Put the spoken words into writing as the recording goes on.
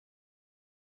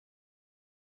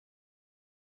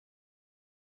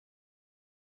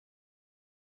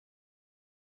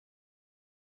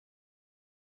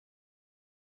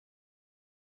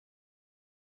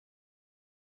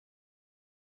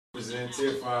Present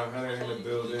Tier 500 in the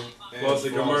building.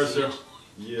 Boston commercial.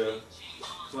 Yeah.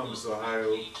 Columbus,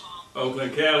 Ohio.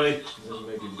 Oakland, Cali. Let's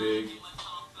make it big.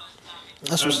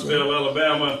 That's what's Huntsville,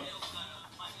 Alabama.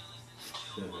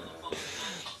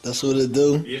 That's what it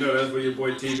do. You know that's where your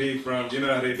boy TV from. You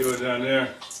know how they do it down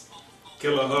there.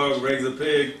 Kill a hog, raise a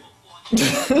pig. Watch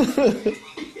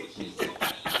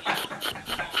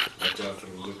out for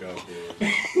the lookout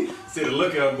boys. See the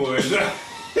lookout boys.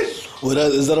 Well,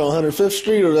 is that on 105th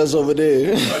Street or that's over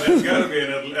there? Oh, that's gotta be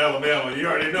in Alabama. You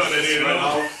already know that ain't Right it.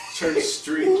 off Church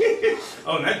Street.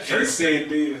 Oh, that church.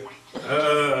 Sandy.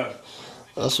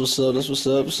 That's what's up. That's what's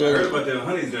up. I So, heard about them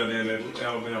honeys down there in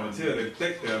Alabama too. They're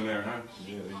thick down there, huh?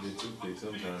 Yeah, they get too thick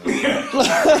sometimes. Yeah,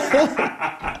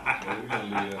 we're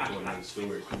gonna leave that for another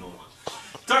story. Come on.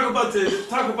 Talk about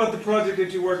the project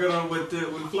that you're working on with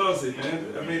Flossie,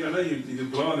 man. I mean, I know you're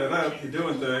blowing it up. You're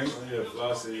doing things. Oh, yeah,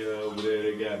 Flossie over there,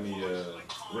 they got me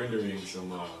rendering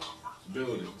some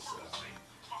buildings.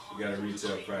 We got a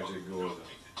retail project going on.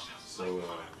 So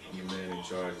I'm the man in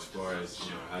charge as far as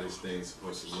how this thing's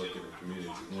supposed to look in the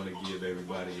community. We want to give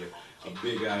everybody a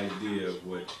big idea of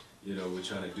what we're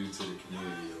trying to do to the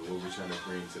community or what we're trying to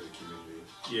bring to the community.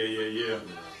 Yeah.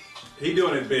 He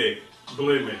doing it big,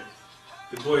 believe me.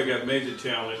 The boy got major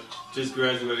talent, just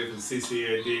graduated from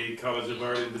CCAD, College of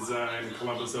Art and Design in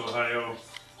Columbus, Ohio.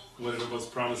 One of the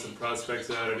most promising prospects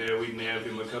out of there. We nabbed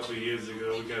him a couple of years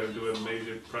ago. We got him doing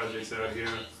major projects out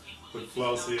here with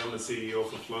Flossie. I'm the CEO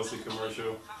for Flossie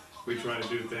Commercial. We're trying to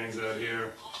do things out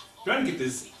here. Trying to get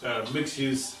this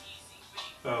mixed-use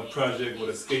project with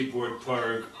a skateboard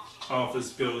park,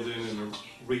 office building, and a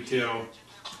retail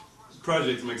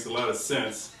project makes a lot of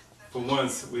sense. For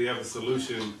once, we have a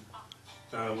solution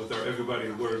with our Everybody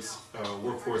Works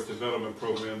workforce development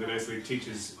program that actually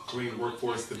teaches green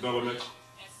workforce development.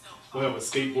 We'll have a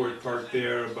skateboard park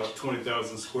there, about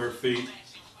 20,000 square feet,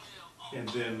 and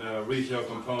then retail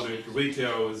component.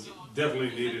 Retail is definitely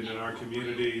needed in our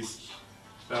communities.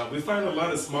 We find a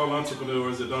lot of small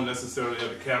entrepreneurs that don't necessarily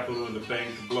have the capital in the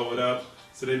bank to blow it up,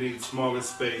 so they need smaller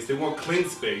space. They want clean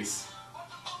space.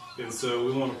 And so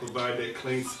we want to provide that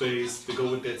clean space to go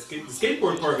with that. The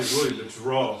skateboard park is really the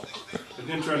draw. And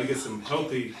then trying to get some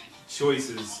healthy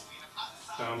choices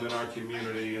in our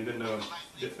community. And then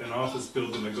an office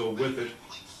building to go with it.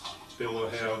 They will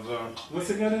have, what's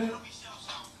it got in it?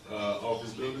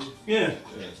 Office building? Yeah.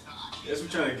 Yes, we're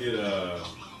trying to get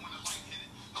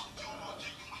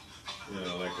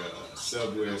like a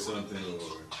subway or something,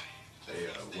 or a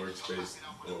workspace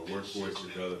or workforce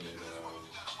development.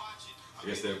 I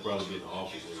guess they'll probably be in the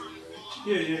office area,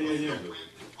 right? Yeah.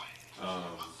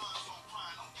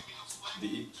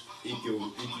 The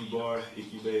EQ bar,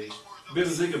 EQ Bay.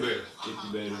 Business incubator.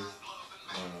 EQ Bay.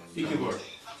 EQ bar.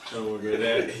 Don't worry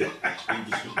about that.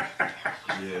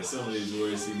 Yeah, some of these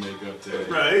words he make up to.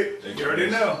 Right. You already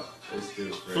know. They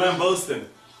still fresh. Flamboston.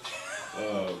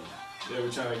 Yeah, we're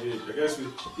trying to get, I guess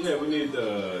we need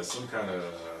some kind of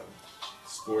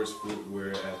sports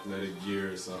footwear, athletic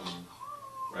gear or something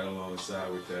right alongside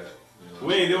with that.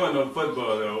 We ain't doing no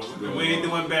football though. We ain't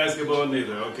doing basketball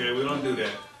neither, okay? We don't do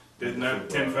that. There's not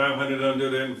 10-500 don't do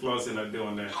that, and Flossie not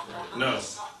doing that.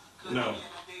 No.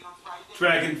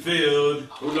 Track and field.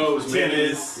 Who knows?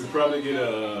 Tennis. We probably get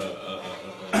a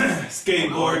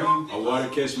skateboarding. A water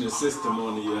catchment system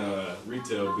on the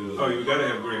retail building. Oh, you gotta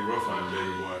have green roof on it,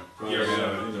 baby boy. Probably,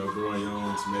 growing your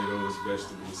own tomatoes,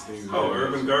 vegetables, things. Oh,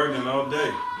 urban gardening all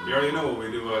day. You already know what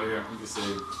we do out here. You can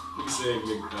save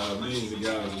millions of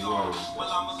gallons of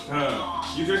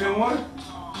water. You drinking water?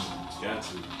 Got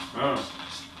to.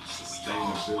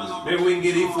 Sustainability. Maybe we can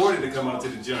get E40 to come out to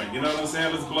the joint. You know what I'm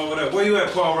saying? Let's blow it up. Where you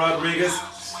at, Paul Rodriguez?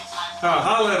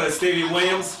 Holla at us, Stevie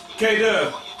Williams.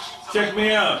 K-Dub, check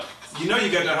me out. You know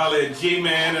you got to holler at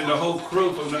G-Man and the whole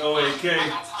crew from the OAK.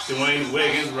 Dwayne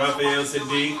Wiggins, Raphael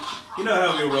Sadiq. You know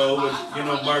how we roll with,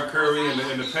 Mark Curry and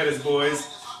the Pettis boys.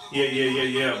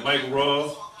 Yeah. Mike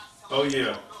Raw. Oh,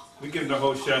 yeah. We give them the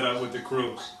whole shout out with the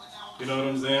crew. You know what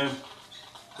I'm saying?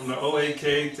 From the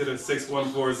OAK to the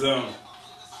 614 zone.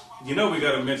 You know we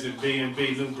got to mention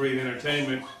B&B, New Breed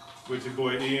Entertainment, with your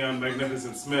boy Eon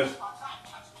Magnificent Smith.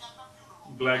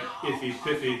 Black Iffy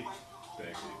Piffy.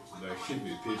 Thank you. Black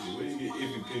Iffy Piffy. Where do you get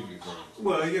Iffy Piffy from?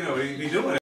 Well, he be doing it.